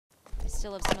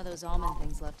still have some of those almond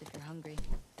things left if you're hungry.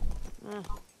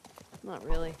 Not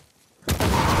really.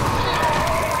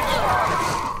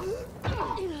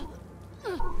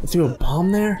 Threw a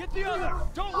bomb there? Get the other!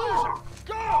 Don't lose her!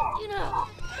 Go!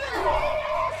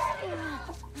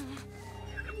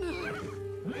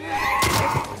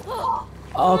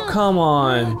 Oh, come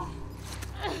on.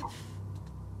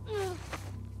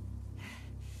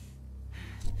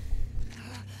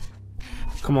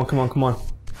 Come on, come on, come on.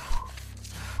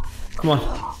 Come on.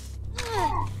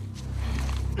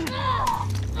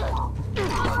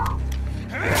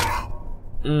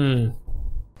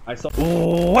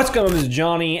 What's going on, this is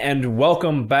Johnny, and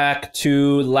welcome back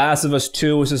to Last of Us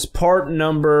 2. This is part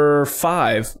number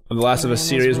 5 of the Last of Us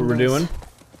series, what we're doing.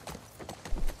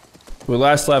 We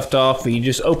last left off, we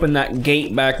just opened that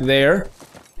gate back there,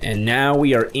 and now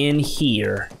we are in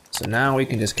here. So now we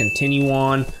can just continue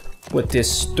on with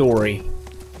this story.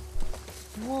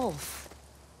 Wolf.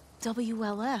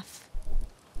 WLF.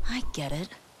 I get it.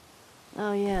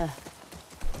 Oh yeah,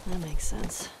 that makes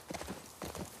sense.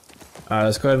 Alright,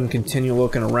 let's go ahead and continue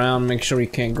looking around, make sure we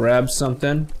can't grab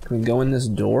something. Can we go in this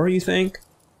door, you think?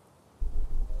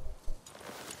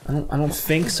 I don't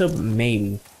think so, but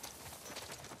maybe.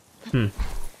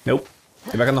 Nope.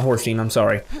 Get back on the horse, Dean, I'm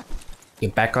sorry.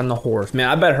 Get back on the horse. Man,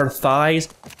 I bet her thighs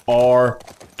are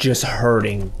just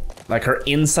hurting. Like her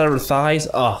inside of her thighs,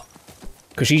 ugh.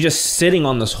 Cause she's just sitting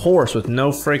on this horse with no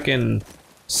freaking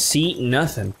seat,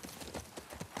 nothing.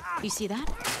 You see that?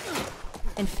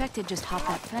 Infected just hopped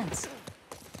that fence.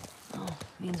 Oh,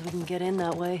 means we can get in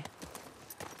that way.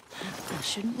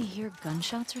 Shouldn't we hear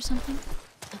gunshots or something?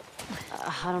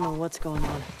 I don't know what's going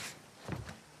on.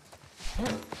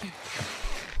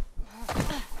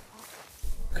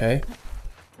 Okay.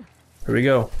 Here we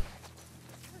go.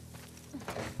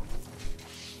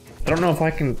 I don't know if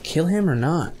I can kill him or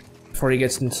not before he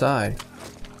gets inside.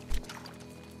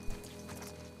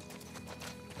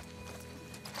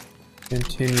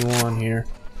 Continue on here.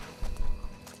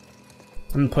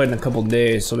 I haven't played in a couple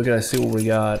days, so we gotta see what we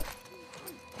got.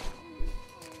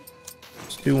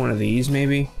 Let's do one of these,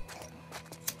 maybe.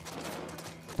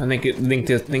 I think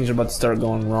that things are about to start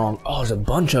going wrong. Oh, there's a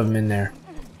bunch of them in there.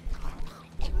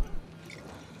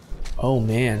 Oh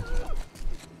man.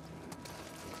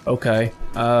 Okay.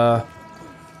 I'm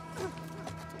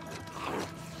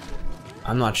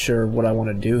not sure what I want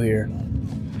to do here.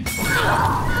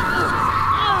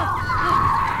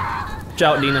 Watch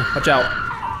out, Dina. Watch out.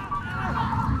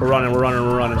 We're running, we're running,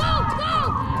 we're running.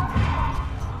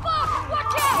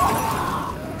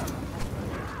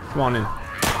 Come on in.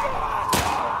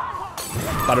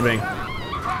 Bada bing.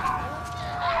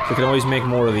 We can always make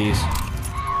more of these.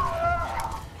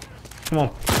 Come on.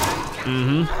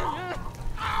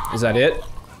 Is that it?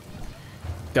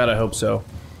 God, I hope so.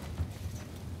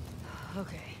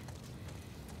 Okay.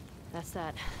 That's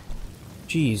that.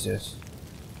 Jesus.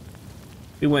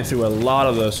 We went through a lot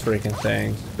of those freaking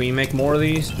things. Can you make more of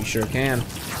these? We sure can.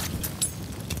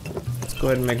 Let's go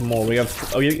ahead and make more. We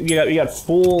have, oh, you got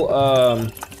full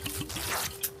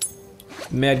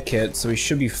med kit, so we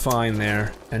should be fine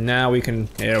there. And now we can,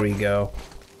 there we go.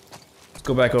 Let's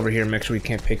go back over here and make sure we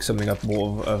can't pick something up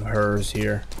of hers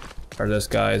here. Or this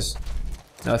guy's.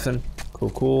 Nothing.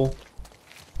 Cool, cool.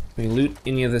 Can we loot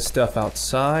any of this stuff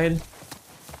outside?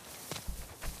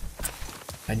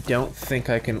 I don't think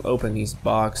I can open these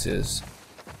boxes.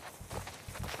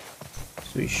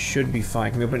 So we should be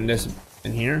fine. Can we open this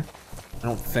in here? I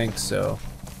don't think so.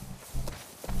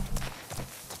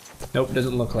 Nope,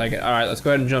 doesn't look like it. Alright, let's go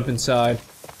ahead and jump inside.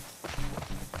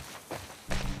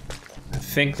 I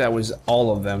think that was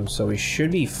all of them, so we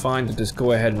should be fine to just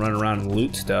go ahead and run around and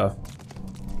loot stuff.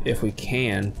 If we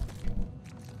can.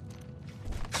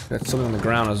 Got something on the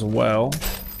ground as well.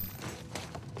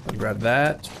 I'll grab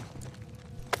that.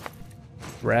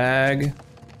 Rag.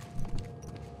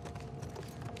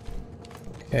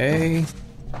 Okay.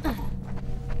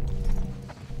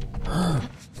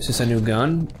 Is this a new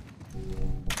gun?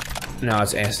 No,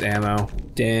 it's S ammo.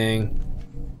 Dang.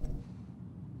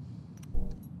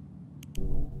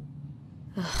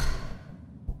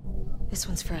 This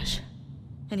one's fresh.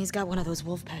 And he's got one of those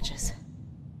wolf patches.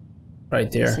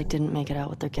 Right there. Guess they didn't make it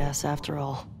out with their gas after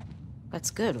all.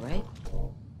 That's good, right?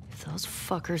 If those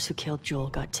fuckers who killed Joel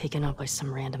got taken out by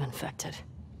some random infected.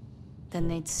 Then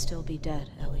they'd still be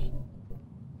dead, Ellie.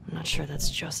 I'm not sure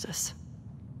that's justice.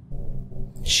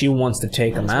 She wants to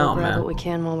take him out, grab man. what we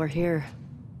can while we're here.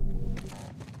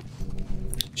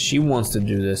 She wants to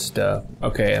do this stuff.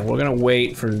 Okay, we're gonna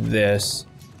wait for this.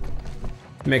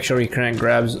 Make sure we can't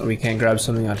grab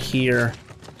something out here.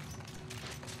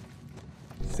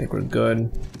 I think we're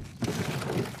good.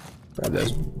 Grab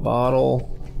this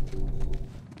bottle.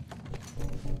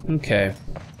 Okay.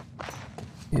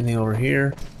 Anything over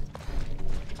here?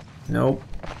 Nope.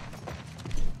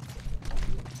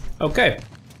 Okay.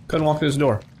 Couldn't walk through this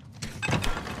door.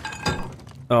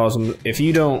 Oh, so if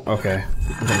you don't... Okay.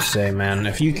 I'm gonna say, man,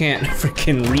 if you can't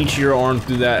freaking reach your arm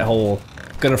through that hole,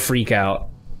 I'm gonna freak out.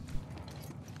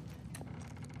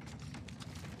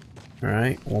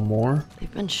 Alright, one more.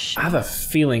 They've been I shot. have a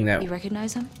feeling that You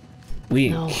recognize him? we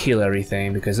didn't No. kill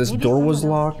everything because this Maybe door was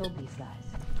someone else locked. killed these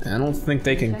guys. I don't think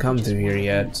they can come through here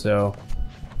yet, so...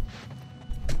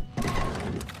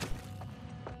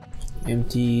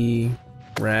 Empty...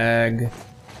 rag...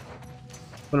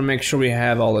 Want to make sure we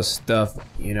have all this stuff,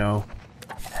 you know.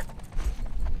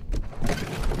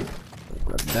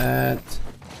 Grab that.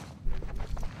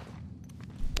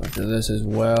 Grab this as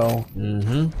well.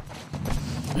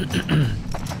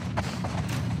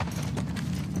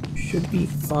 Should be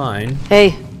fine.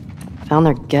 Hey, found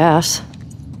their gas.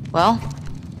 Well,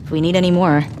 if we need any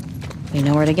more, we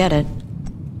know where to get it.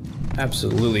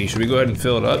 Absolutely. Should we go ahead and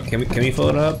fill it up? Can we fill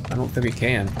it up? I don't think we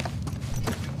can.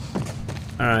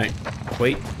 Alright.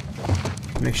 Wait.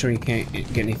 Make sure you can't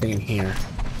get anything in here.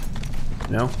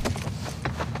 No?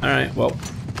 Alright, well.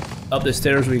 Up the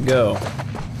stairs we go.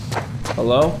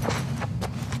 Hello?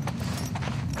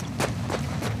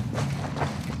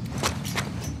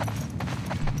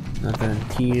 Nothing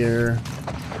here.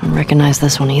 I don't recognize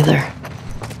this one either.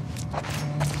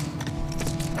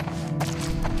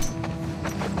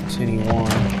 Anyone?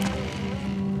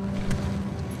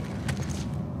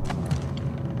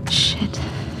 Shit.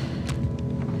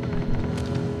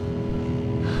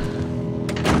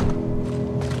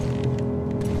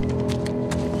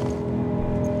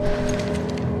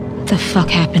 What the fuck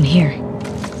happened here?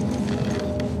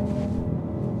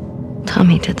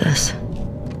 Tommy did this.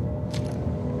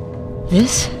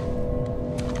 This?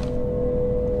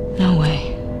 No way.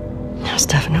 It was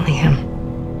definitely him.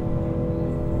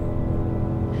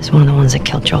 He's one of the ones that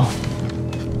killed Joel.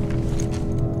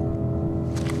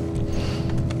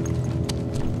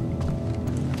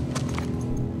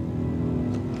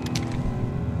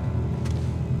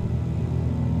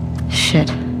 Shit.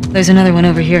 There's another one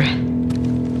over here.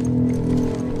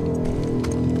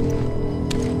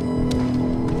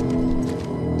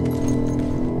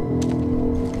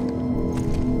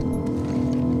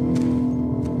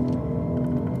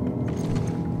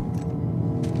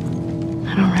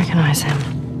 I don't recognize him.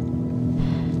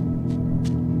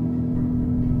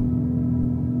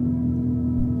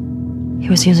 He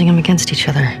was using them against each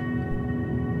other.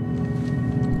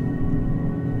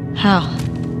 How?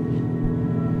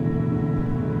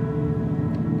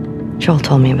 Joel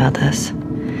told me about this.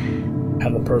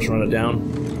 Have the person run it down.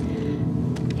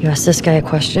 You ask this guy a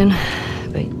question,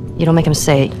 but you don't make him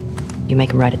say it. You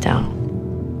make him write it down.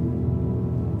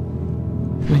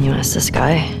 And then you ask this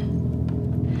guy,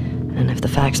 and if the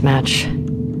facts match,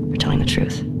 you're telling the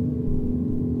truth.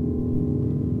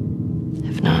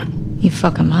 If not, You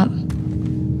fuck him up.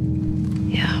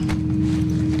 yeah.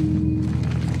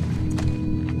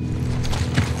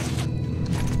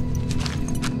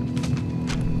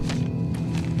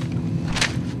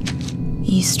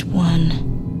 East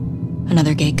 1.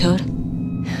 Another gate code?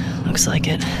 Looks like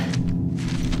it.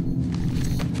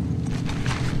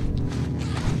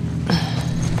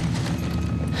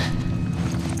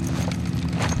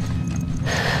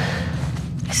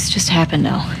 This just happened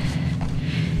now.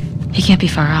 He can't be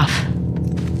far off.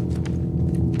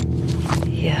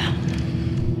 Yeah.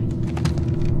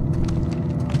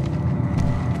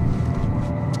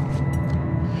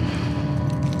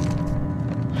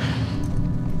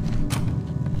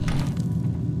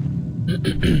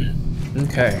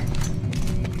 Okay.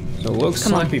 So it looks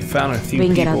Come like on. we found a few We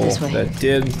can get out people this way. that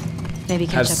did Maybe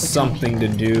have catch up with Tommy. something to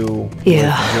do Yeah.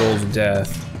 with Joel's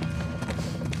death.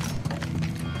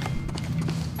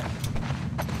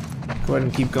 Go ahead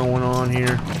and keep going on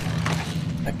here.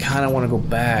 I kind of want to go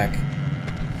back.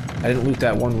 I didn't loot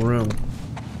that one room.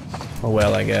 Oh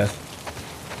well, I guess.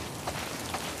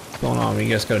 What's going on? We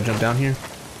guys gotta jump down here?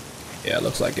 Yeah, it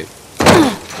looks like it.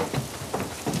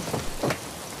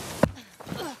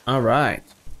 Alright.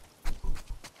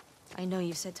 I know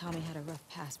you said Tommy had a rough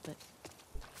past, but...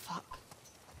 Fuck.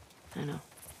 I know.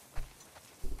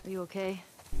 Are you okay?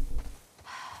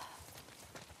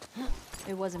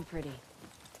 It wasn't pretty.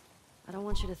 I don't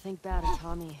want you to think bad of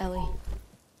Tommy. Ellie,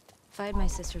 if I had my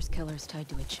sister's killers tied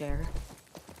to a chair,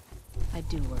 I'd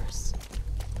do worse.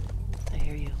 I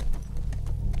hear you.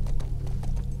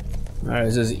 Alright,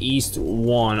 this is East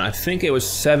 1. I think it was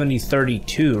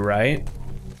 7032, right?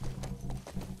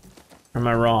 Or am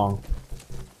I wrong?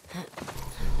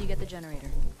 You get the generator.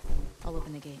 I'll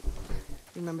open the gate.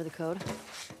 Remember the code?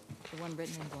 The one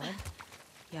written in blood?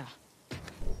 Yeah.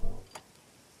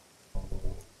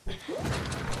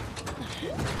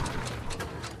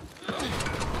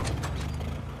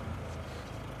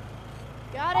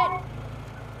 Got it.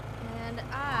 And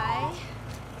I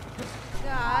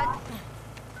got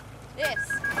this.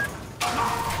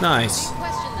 Nice.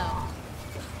 Question though.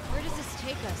 Where does this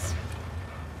take us?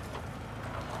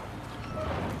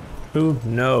 Who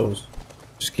knows?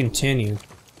 Just continue.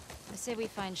 I say we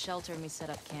find shelter and we set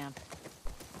up camp.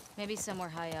 Maybe somewhere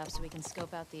high up so we can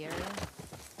scope out the area.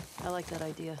 I like that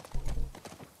idea.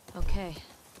 Okay.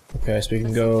 Okay, so we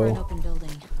can Let's look for an go open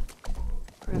building.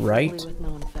 Preferably right. with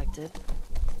no infected.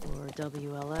 Or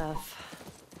WLF.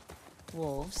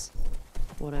 Wolves.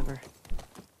 Whatever.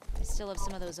 I still have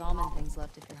some of those almond things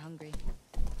left if you're hungry.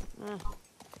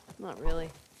 Not really.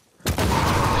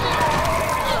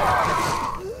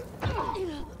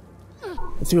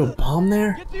 Threw a bomb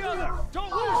there? Get the other!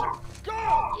 Don't lose her!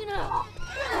 Go!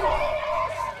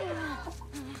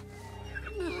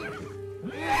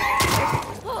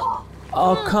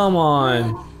 Oh, come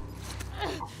on.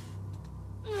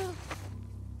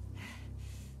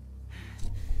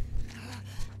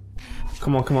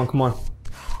 Come on, come on, come on.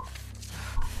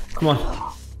 Come on.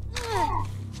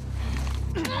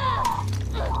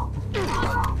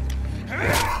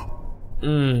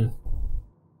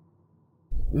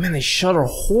 Man, they shot our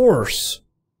horse.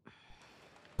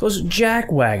 Those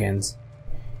jack wagons.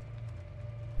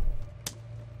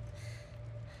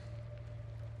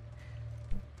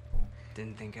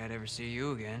 Didn't think I'd ever see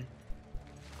you again.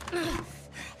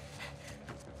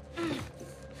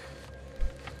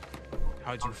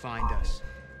 How'd you find us?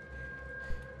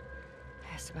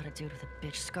 I asked about a dude with a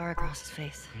bitch scar across his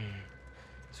face.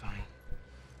 It's funny.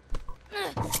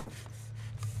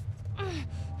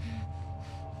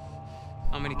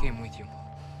 How many came with you?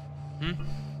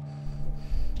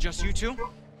 Just you two?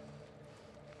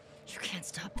 You can't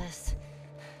stop this.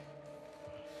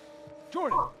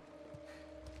 Jordan!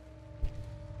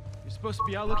 You're supposed to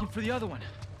be out looking for the other one.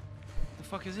 What the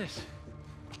fuck is this?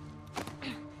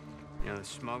 You know the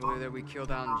smuggler that we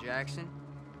killed out in Jackson?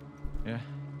 Yeah?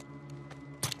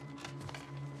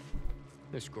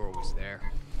 This girl was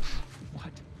there.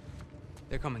 What?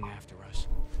 They're coming after us.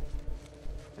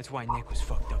 That's why Nick was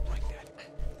fucked up like that.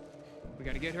 We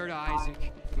gotta get her to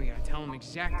Isaac, and we gotta tell him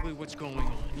exactly what's going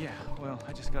on. Yeah, well,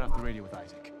 I just got off the radio with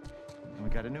Isaac. And we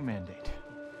got a new mandate.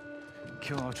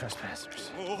 Kill all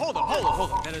trespassers. Oh, hold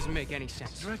on. That doesn't make any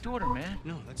sense. Direct order, man.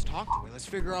 No, let's talk to her. Let's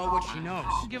figure out what she knows. I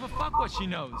don't give a fuck what she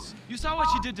knows. You saw what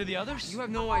she did to the others? You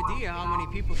have no idea how many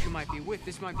people she might be with.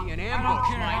 This might be an I ambush. don't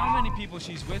care how many people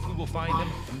she's with. We will find them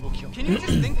and we'll kill them. Can you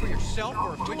just think for yourself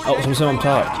or quit Oh, someone on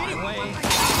top. Anyway,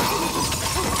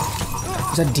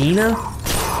 Is that Dina?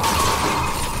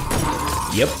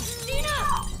 Yep.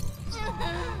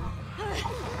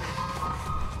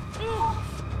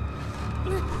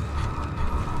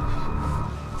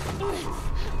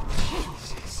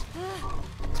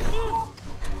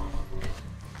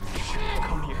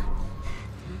 come here.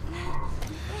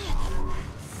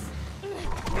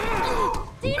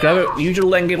 Grab it. Use your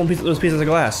leg and get one piece of those pieces of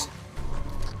glass.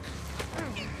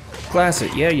 Glass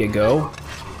it. Yeah, you go.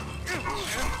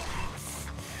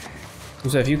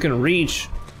 So if you can reach,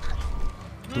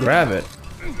 grab it.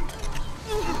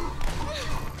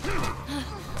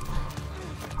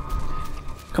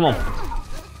 Come on.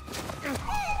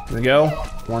 There we go.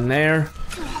 One there.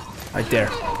 Right there.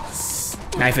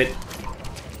 Knife it.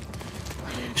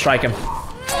 Strike him.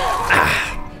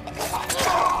 Ah.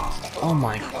 Oh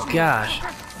my gosh.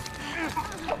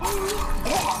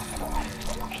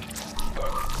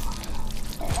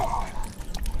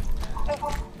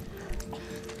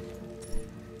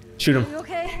 Shoot him. You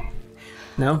okay?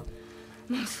 No?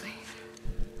 Mostly.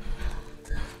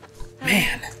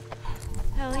 Man.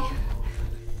 Ellie,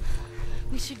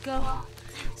 we should go.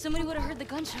 Somebody would have heard the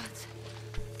gunshots.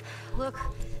 Look,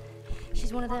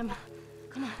 she's one of them.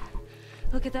 Come on,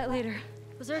 look at that later.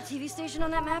 Was there a TV station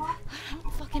on that map? I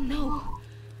don't fucking know.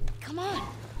 Come on.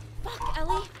 Fuck,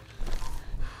 Ellie.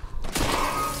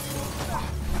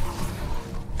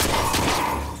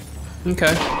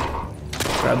 Okay.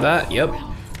 Grab that. Yep.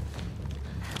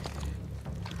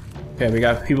 Okay, we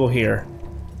got people here.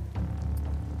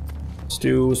 Let's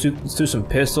do some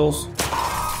pistols.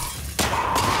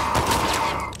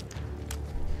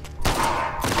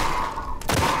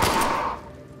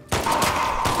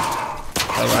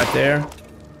 Right there.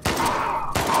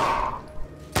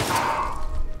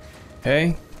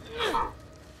 Okay.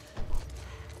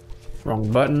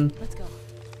 Wrong button. Let's go.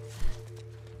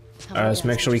 Alright, let's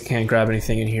make sure we can't grab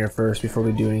anything in here first before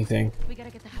we do anything. We gotta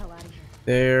get the hell out of here.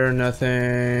 There,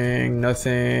 nothing,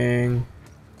 nothing.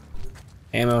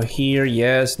 Ammo here,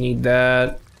 yes, need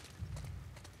that.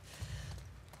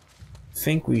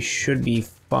 Think we should be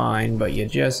fine, but you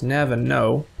just never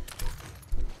know.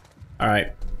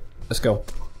 Alright, let's go.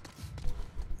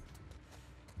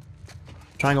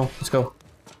 Triangle, let's go.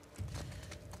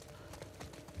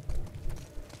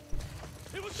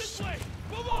 It was this way!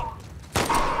 Move on!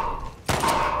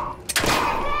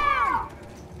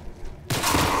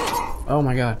 Oh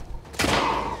my god.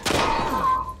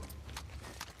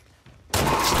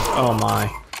 Oh my.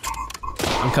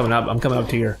 I'm coming up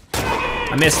to your...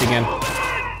 I missed again.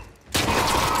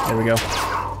 There we go.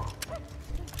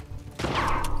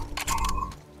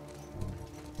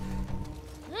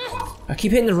 I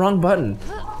keep hitting the wrong button.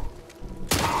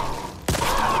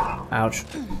 Ouch.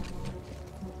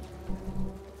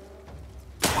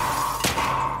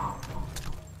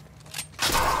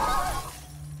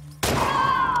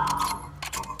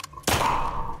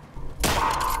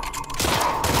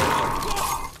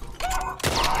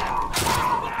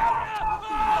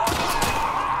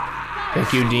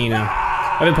 Thank you, Dina.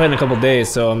 I've been playing a couple days,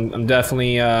 so I'm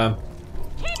definitely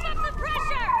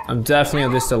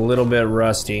just a little bit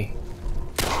rusty.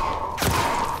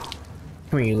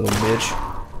 Come here, you little bitch.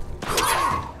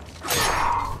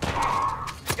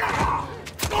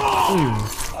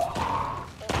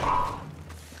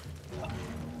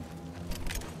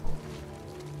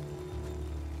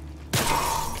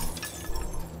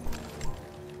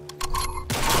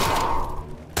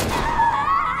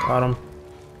 Got him.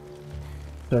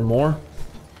 Is there more?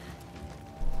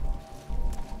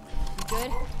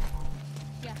 Good?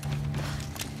 Yeah.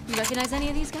 You recognize any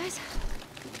of these guys?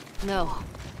 No.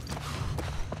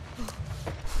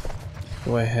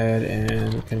 Go ahead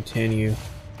and continue.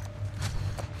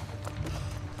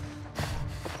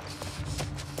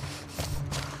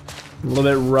 I'm a little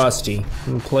bit rusty.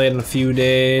 I'm gonna play it in a few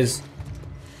days.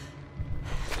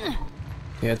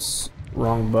 Yeah, it's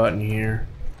wrong button here.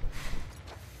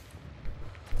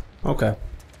 Okay.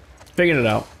 Figuring it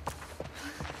out.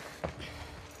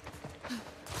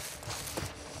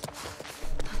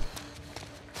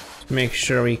 Just make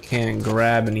sure we can't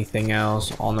grab anything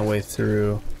else on the way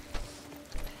through.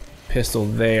 Pistol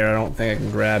there, I don't think I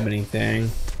can grab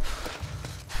anything.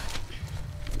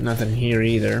 Nothing here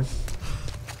either.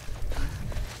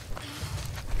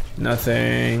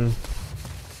 Nothing.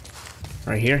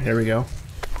 Right here, there we go.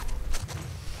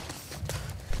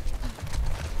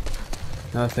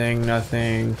 Nothing,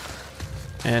 nothing,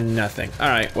 and nothing.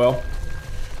 Alright, well.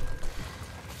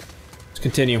 Let's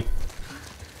continue.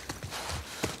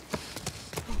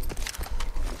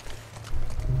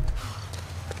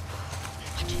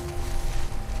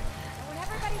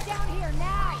 Everybody down here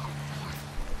now!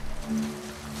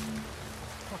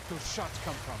 Where'd those shots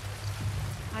come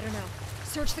from? I don't know.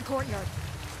 Search the courtyard.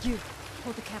 You,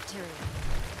 hold the cafeteria.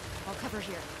 I'll cover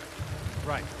here.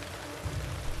 Right.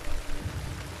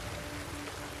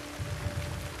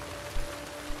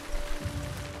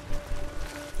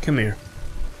 Come here.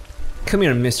 Come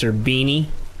here, Mr. Beanie.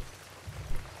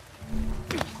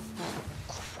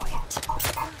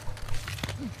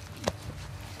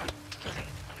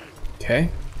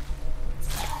 Okay.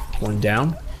 One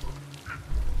down.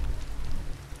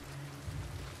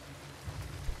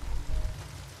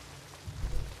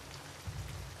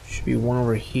 Should be one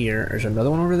over here. There's another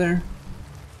one over there.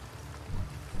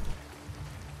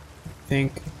 I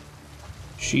think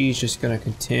she's just gonna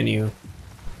continue.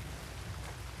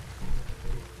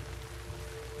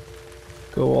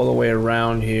 Go all the way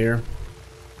around here.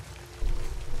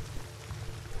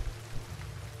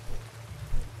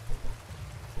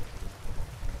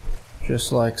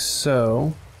 Just like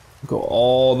so. Go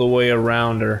all the way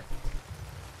around her.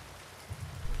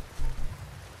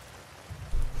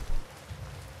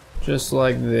 Just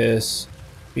like this.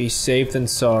 Be safe than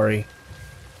sorry.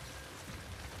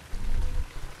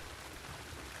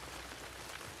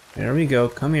 There we go.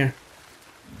 Come here.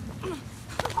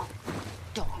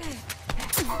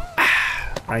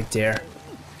 Right there.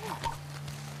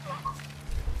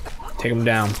 Take him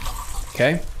down.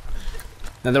 Okay.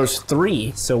 Now there was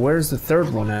 3, so where's the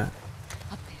third one at?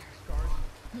 Up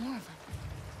there. More of them.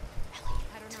 Ellie,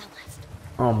 I don't know.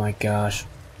 Oh my gosh.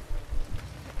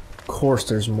 Of course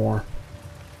there's more.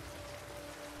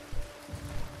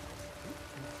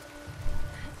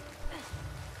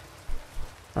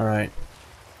 Alright.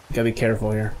 Gotta be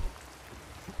careful here.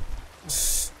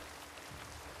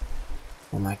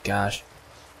 Oh my gosh.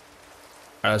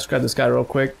 Alright, let's grab this guy real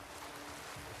quick.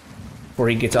 Before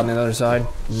he gets on the other side.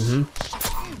 Mm-hmm.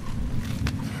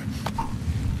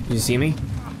 Did you see me?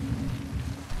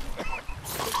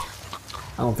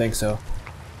 I don't think so.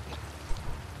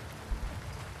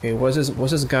 Okay, what's this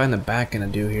guy in the back gonna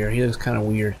do here? He looks kind of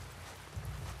weird.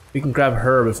 We can grab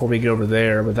her before we get over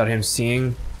there without him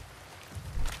seeing.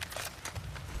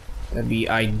 That'd be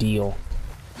ideal.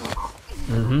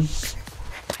 Mm-hmm.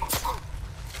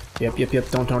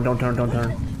 Yep. Don't turn.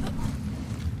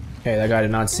 Okay, that guy did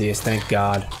not see us, thank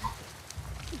God.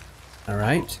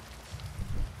 Alright.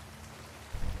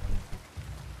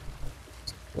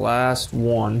 Last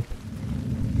one.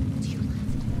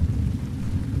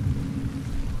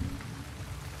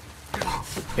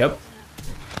 Yep.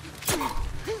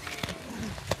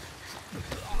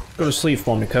 Go to sleep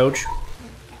for me, coach.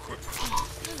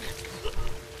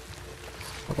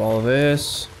 With all of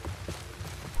this.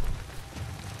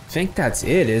 I think that's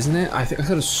it, isn't it? I could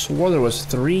have swore there was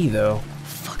 3 though.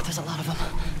 Fuck, there's a lot of them.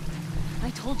 I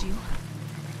told you.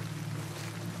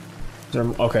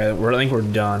 Okay, I think we're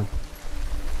done.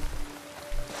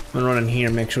 I'm gonna run in here,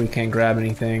 make sure we can't grab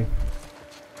anything.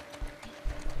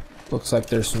 Looks like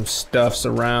there's some stuffs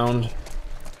around.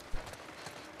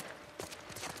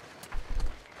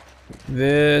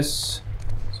 This.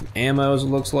 Some ammos, it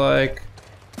looks like.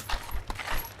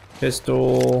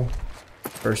 Pistol.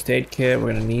 First aid kit,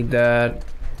 we're gonna need that.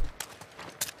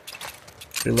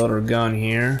 Reload our gun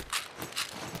here.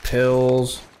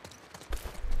 Pills.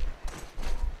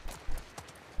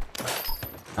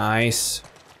 Nice.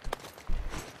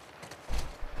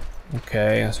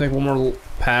 Okay, let's make one more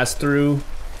pass through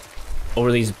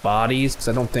over these bodies, because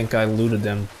I don't think I looted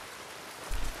them.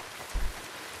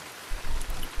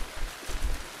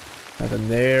 Nothing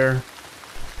there.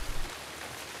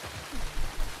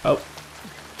 Oh,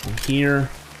 and here.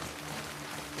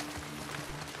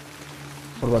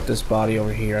 What about this body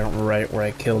over here? I don't know right where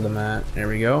I killed him at. There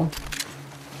we go.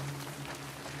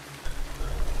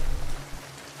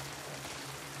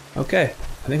 Okay,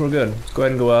 I think we're good. Let's go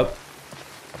ahead and go up.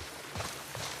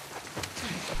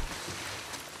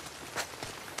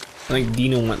 I think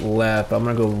Dino went left. I'm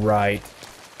gonna go right.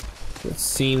 It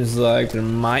seems like there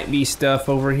might be stuff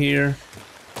over here.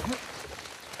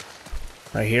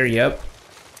 Right here, yep.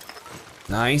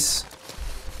 Nice.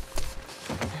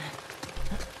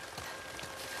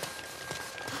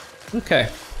 Okay,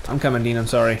 I'm coming, Dean, I'm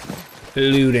sorry.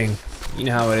 Looting. You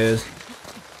know how it is.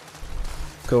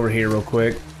 Go over here real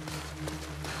quick.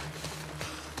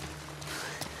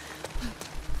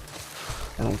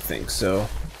 I don't think so.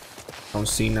 I don't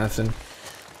see nothing.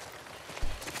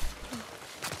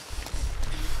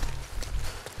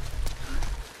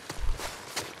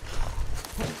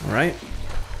 All right.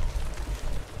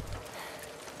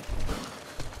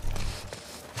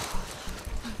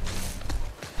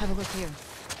 Have a look here.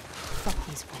 Fuck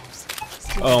these wolves.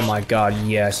 Oh my God,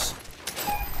 yes.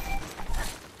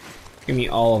 Give me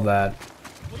all of that.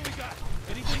 What do we got?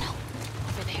 Anything?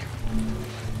 Over there.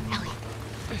 Ellie,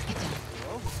 let's get down.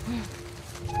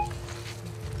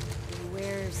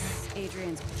 Where's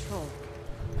Adrian's patrol?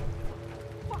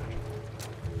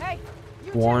 Hey,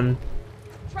 you One,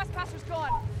 trespassers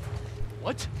gone.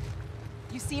 What?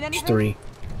 You seen anything? 3.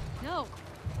 No.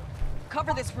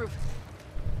 Cover this roof.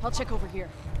 I'll check over here.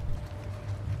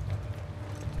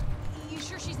 You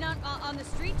sure she's not on the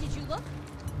street? Did you look?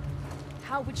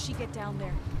 How would she get down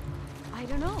there? I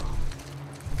don't know.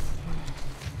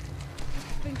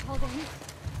 Been called in.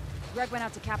 Greg went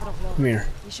out to Capitol Hill. come here.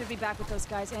 We should be back with those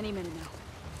guys any minute now.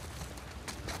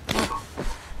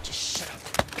 Just shut up.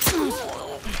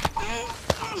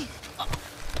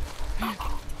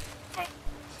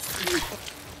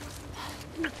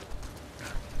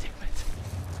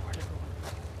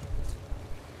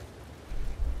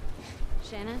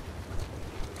 Shannon?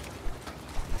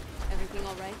 Everything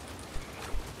all right?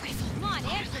 Come on,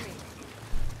 answer me!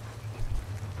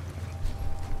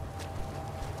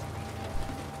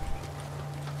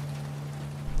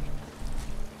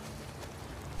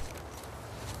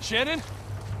 Shannon?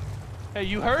 Hey,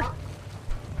 you hurt?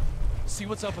 See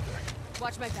what's up with her.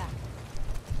 Watch my back.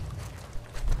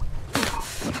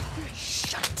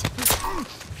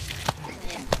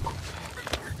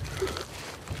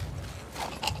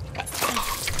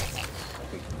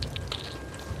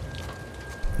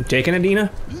 You taking it,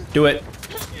 Dina? Do it.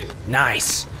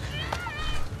 Nice.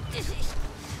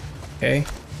 Okay.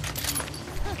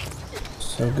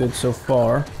 So good so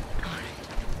far.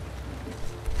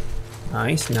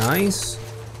 Nice, nice. I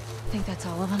think that's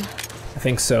all of them. I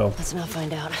think so. Let's not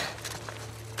find out.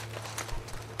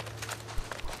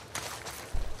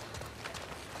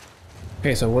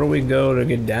 Okay, so where do we go to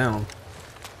get down?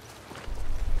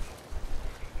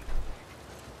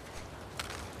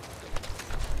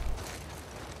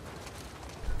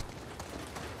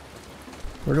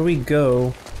 Where do we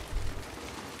go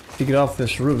to get off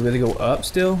this roof? Do we have to go up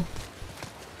still?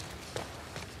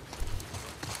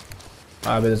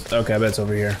 I bet it's, okay, I bet it's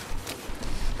over here.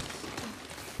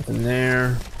 Nothing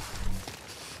there.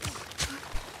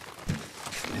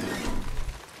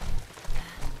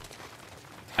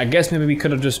 I guess maybe we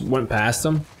could have just went past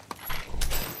them.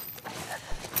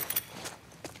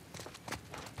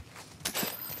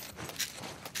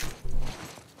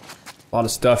 A lot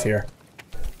of stuff here.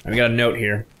 And we got a note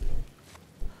here.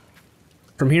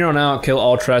 From here on out, kill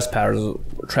all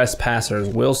trespassers.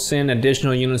 We'll send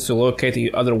additional units to locate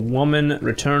the other woman.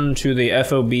 Return to the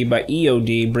FOB by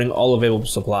EOD. Bring all available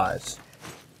supplies.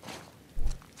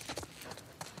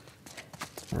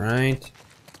 Alright.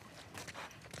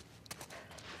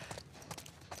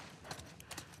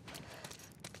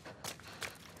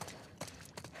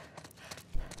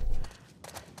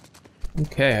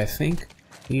 Okay, I think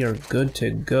we are good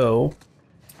to go.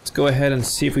 Let's go ahead and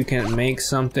see if we can make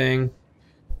something.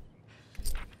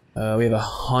 We have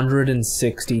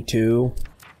 162.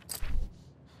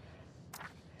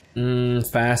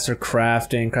 Faster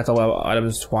crafting. Craft all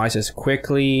items twice as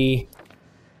quickly.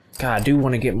 God, I do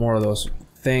want to get more of those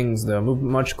things though. Move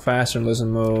much faster in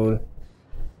listen mode.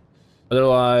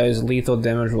 Otherwise, lethal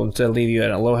damage will instead leave you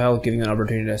at a low health, giving you an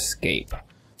opportunity to escape.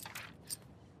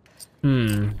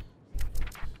 I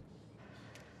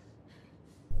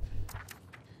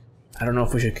don't know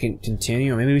if we should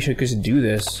continue. Maybe we should just do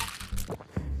this.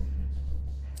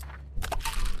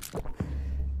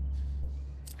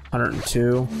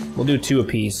 $102. We'll do 2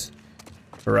 apiece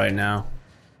for right now.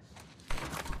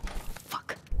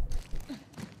 Fuck.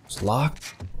 It's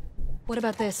locked? What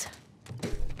about this?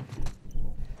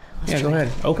 Yeah, go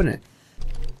ahead. Open it.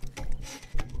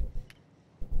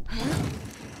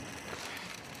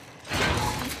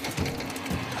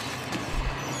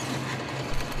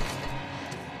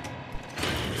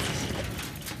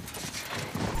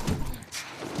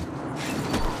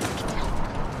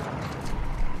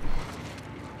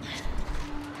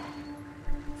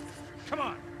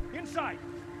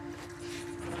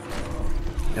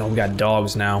 Oh, we got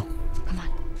dogs now. Come on.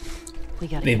 We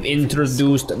gotta They've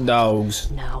introduced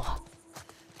dogs. No.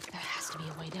 There has to be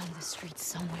a way down the street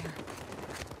somewhere.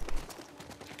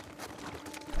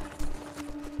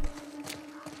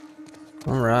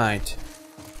 Alright.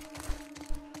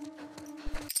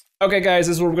 Okay guys,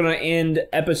 this is where we're gonna end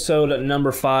episode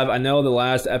number 5. I know the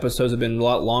last episodes have been a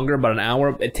lot longer, but an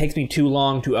hour. It takes me too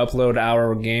long to upload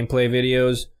our gameplay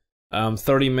videos.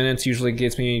 30 minutes usually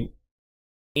gets me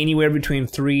anywhere between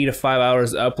 3 to 5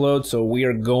 hours to upload, so we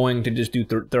are going to just do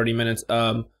 30 minutes.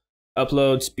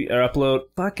 Upload.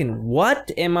 Fucking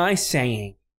what am I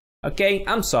saying? Okay,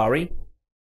 I'm sorry.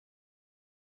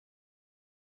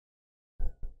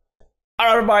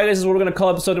 Alright everybody, this is what we're gonna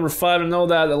call episode number 5. I know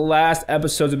that the last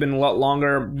episodes have been a lot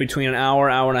longer, between an hour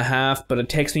and a half, but it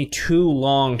takes me too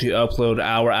long to upload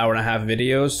hour and a half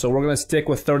videos, so we're gonna stick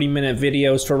with 30-minute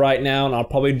videos for right now, and I'll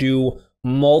probably do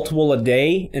multiple a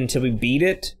day until we beat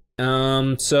it.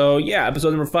 So yeah, episode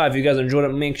number 5. If you guys enjoyed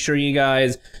it, make sure you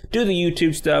guys do the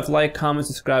YouTube stuff, like, comment,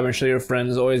 subscribe, and share your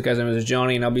friends. As always, guys, my name is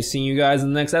Johnny, and I'll be seeing you guys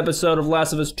in the next episode of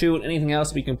Last of Us 2 and anything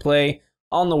else we can play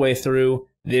on the way through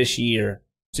this year.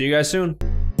 See you guys soon.